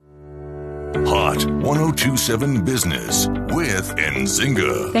Hot 1027 Business with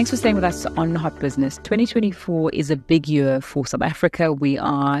Nzinga. Thanks for staying with us on Hot Business. 2024 is a big year for South Africa. We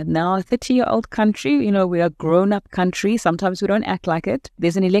are now a 30-year-old country. You know, we are a grown-up country. Sometimes we don't act like it.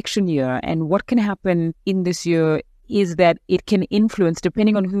 There's an election year, and what can happen in this year is that it can influence,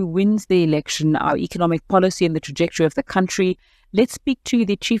 depending on who wins the election, our economic policy and the trajectory of the country. Let's speak to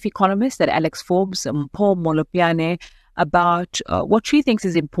the chief economist at Alexforbes, Mpho Molopyane, about what she thinks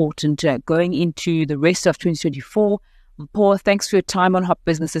is important going into the rest of 2024. Mpho, thanks for your time on Hot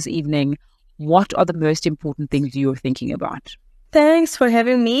Business this evening. What are the most important things you're thinking about? Thanks for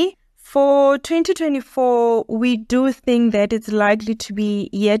having me. For 2024, we do think that it's likely to be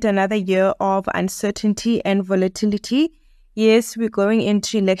yet another year of uncertainty and volatility. Yes, we're going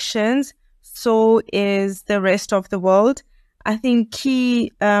into elections. So is the rest of the world. I think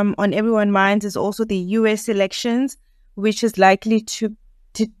key on everyone's minds is also the US elections, which is likely to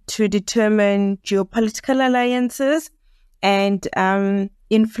determine geopolitical alliances and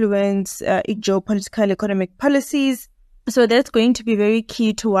influence geopolitical economic policies. So that's going to be very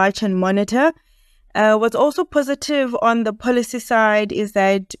key to watch and monitor. What's also positive on the policy side is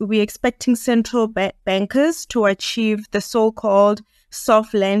that we're expecting central bankers to achieve the so-called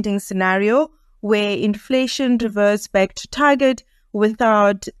soft landing scenario, where inflation reverts back to target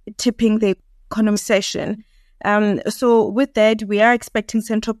without tipping the economic recession. So with that, we are expecting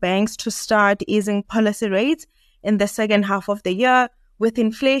central banks to start easing policy rates in the second half of the year, with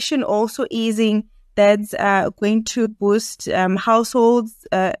inflation also easing. That's going to boost households'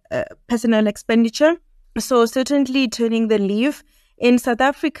 personal expenditure. So certainly turning the leaf. In South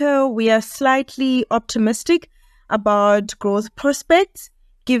Africa, we are slightly optimistic about growth prospects,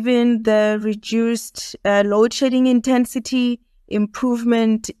 given the reduced load shedding intensity,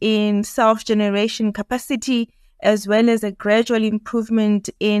 improvement in self-generation capacity, as well as a gradual improvement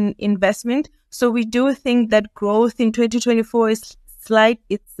in investment. So we do think that growth in 2024 is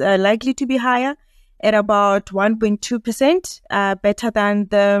likely to be higher at about 1.2%, better than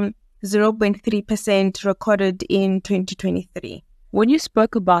the 0.3% recorded in 2023. When you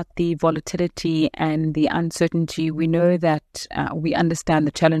spoke about the volatility and the uncertainty, we know that we understand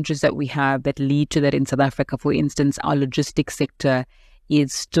the challenges that we have that lead to that in South Africa. For instance, our logistics sector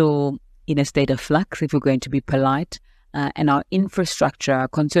is still in a state of flux, if we're going to be polite, and our infrastructure,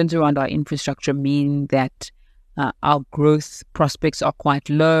 concerns around our infrastructure mean that our growth prospects are quite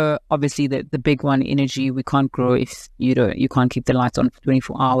low. Obviously, the big one, energy, we can't grow if you can't keep the lights on for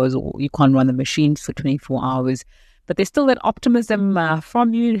 24 hours, or you can't run the machines for 24 hours. But there's still that optimism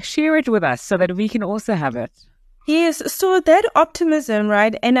from you. Share it with us so that we can also have it. Yes, so that optimism,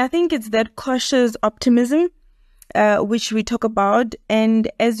 right? And I think it's that cautious optimism which we talk about. And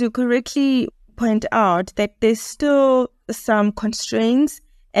as you correctly point out, that there's still some constraints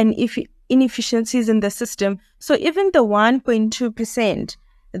and inefficiencies in the system. So even the 1.2%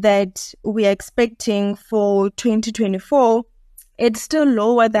 that we are expecting for 2024, it's still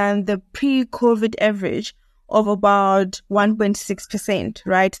lower than the pre-COVID average of about 1.6%,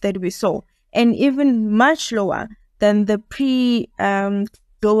 right, that we saw, and even much lower than the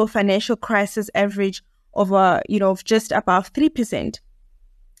pre-global financial crisis average of of just above 3%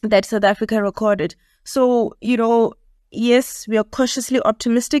 that South Africa recorded. So, yes, we are cautiously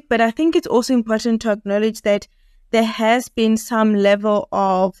optimistic, but I think it's also important to acknowledge that there has been some level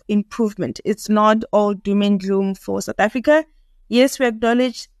of improvement. It's not all doom and gloom for South Africa. Yes, we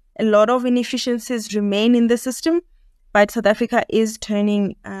acknowledge a lot of inefficiencies remain in the system, but South Africa is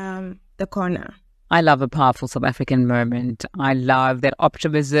turning the corner. I love a powerful South African moment. I love that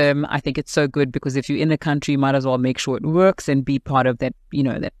optimism. I think it's so good because if you're in the country, you might as well make sure it works and be part of that,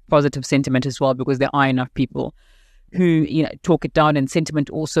 that positive sentiment as well, because there are enough people who, talk it down, and sentiment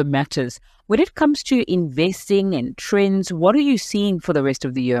also matters. When it comes to investing and trends, what are you seeing for the rest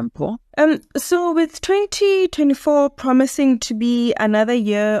of the year, Mpho? So with 2024 promising to be another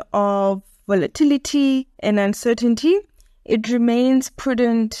year of volatility and uncertainty, it remains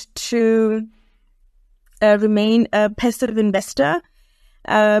prudent to remain a passive investor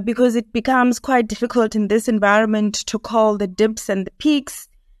because it becomes quite difficult in this environment to call the dips and the peaks.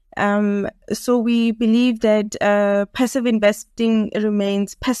 So we believe that passive investing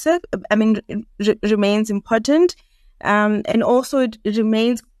remains remains important, and also it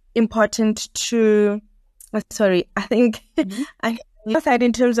remains important to. I think aside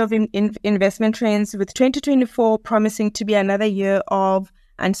in terms of investment trends, with 2024 promising to be another year of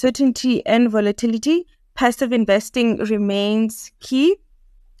uncertainty and volatility, passive investing remains key.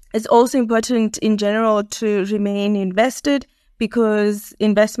 It's also important in general to remain invested, because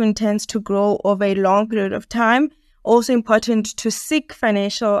investment tends to grow over a long period of time, also important to seek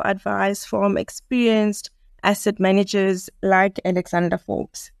financial advice from experienced asset managers like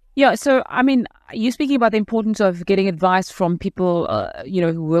Alexforbes. Yeah, so, I mean, you're speaking about the importance of getting advice from people,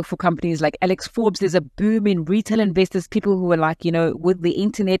 who work for companies like Alexforbes. There's a boom in retail investors, people who are like, with the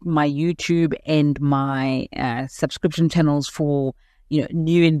internet, my YouTube and my subscription channels for,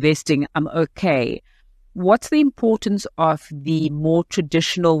 new investing, I'm okay. What's the importance of the more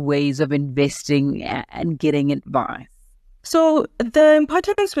traditional ways of investing and getting advice? So the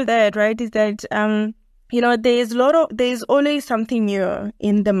importance with that, right, is that, there's always something new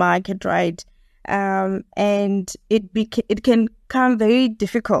in the market, right? And it can become very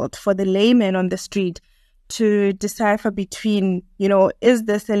difficult for the layman on the street to decipher between, is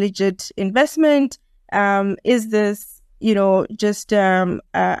this a legit investment? Is this, just a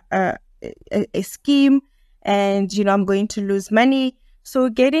scheme, and I'm going to lose money. So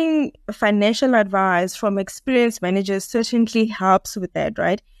getting financial advice from experienced managers certainly helps with that,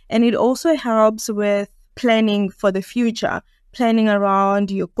 right? And it also helps with planning for the future, planning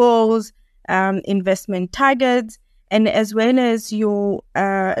around your goals, investment targets, and as well as your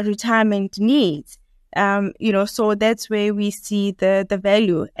retirement needs. So that's where we see the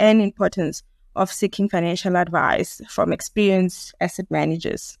value and importance of seeking financial advice from experienced asset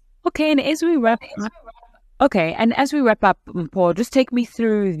managers. Okay, and as we wrap up, Mpho, just take me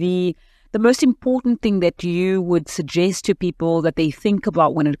through the most important thing that you would suggest to people that they think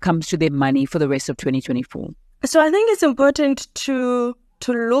about when it comes to their money for the rest of 2024. So I think it's important to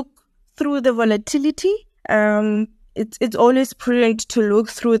look through the volatility. It's always prudent to look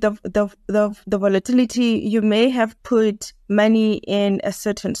through the volatility. You may have put money in a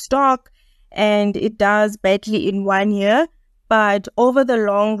certain stock and it does badly in 1 year, but over the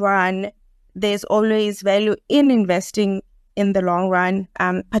long run, there's always value in investing in the long run,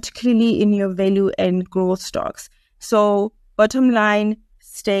 particularly in your value and growth stocks. So bottom line,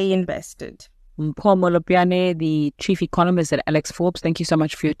 stay invested. Mpho Molopyane, the chief economist at Alexforbes, thank you so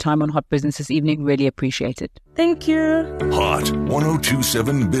much for your time on Hot Business this evening. Really appreciate it. Thank you. Hot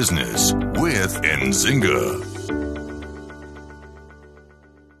 1027 Business with Nzinga.